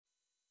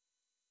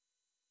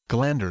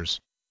Glanders.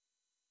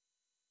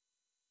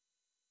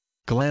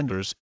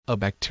 Glanders, a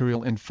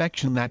bacterial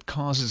infection that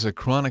causes a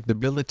chronic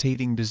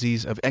debilitating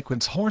disease of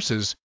equids,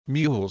 horses,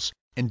 mules,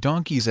 and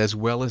donkeys, as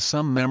well as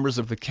some members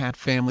of the cat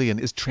family, and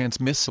is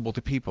transmissible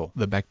to people.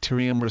 The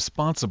bacterium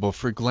responsible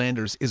for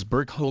glanders is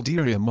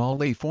Burkholderia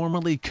mallei,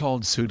 formerly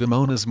called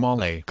Pseudomonas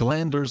mallei.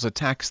 Glanders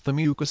attacks the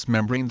mucous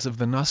membranes of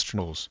the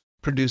nostrils,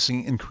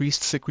 producing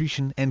increased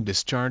secretion and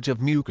discharge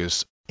of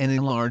mucus, and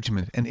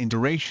enlargement and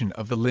induration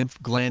of the lymph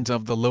glands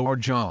of the lower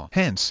jaw.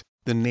 Hence,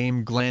 the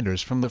name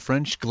glanders from the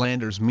French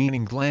glanders,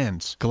 meaning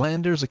glands.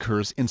 Glanders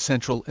occurs in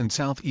Central and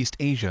Southeast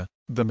Asia,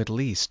 the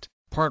Middle East,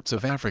 parts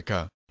of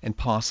Africa, and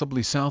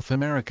possibly South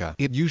America.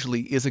 It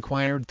usually is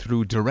acquired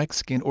through direct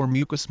skin or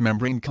mucous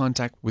membrane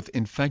contact with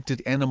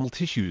infected animal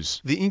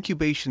tissues. The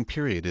incubation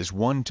period is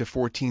 1 to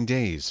 14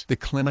 days. The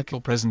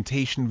clinical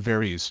presentation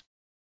varies.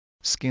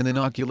 Skin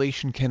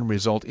inoculation can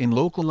result in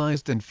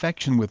localized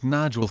infection with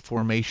nodule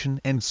formation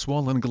and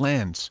swollen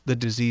glands. The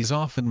disease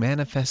often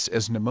manifests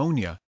as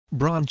pneumonia,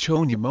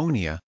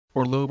 bronchopneumonia,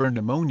 or lobar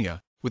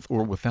pneumonia, with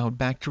or without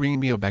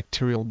bacteremia,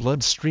 bacterial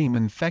bloodstream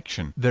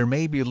infection. There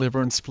may be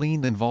liver and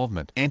spleen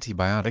involvement.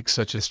 Antibiotics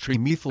such as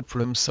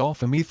trimethoprim,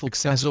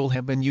 sulfamethoxazole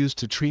have been used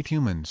to treat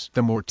humans.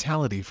 The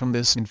mortality from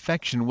this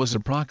infection was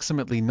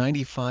approximately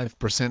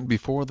 95%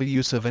 before the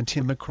use of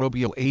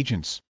antimicrobial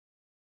agents.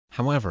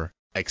 However,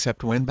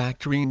 except when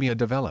bacteremia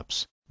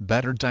develops,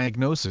 better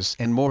diagnosis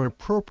and more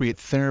appropriate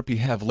therapy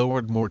have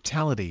lowered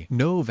mortality.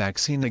 No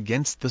vaccine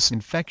against this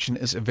infection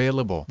is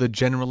available. The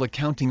General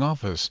Accounting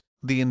Office,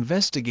 the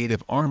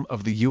investigative arm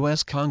of the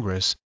U.S.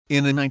 Congress,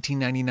 in a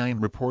 1999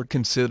 report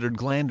considered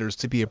glanders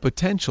to be a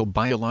potential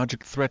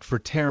biologic threat for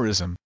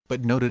terrorism,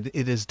 but noted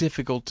it is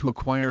difficult to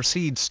acquire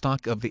seed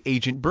stock of the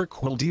agent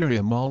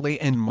Burkholderia mallei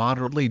and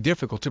moderately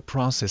difficult to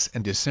process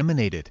and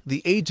disseminate it.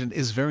 The agent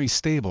is very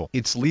stable.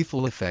 Its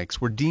lethal effects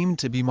were deemed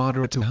to be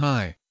moderate to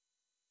high.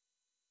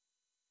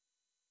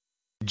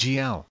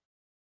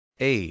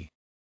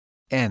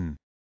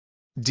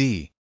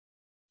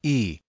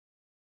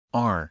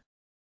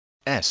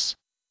 Glanders.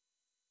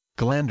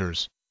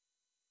 Glanders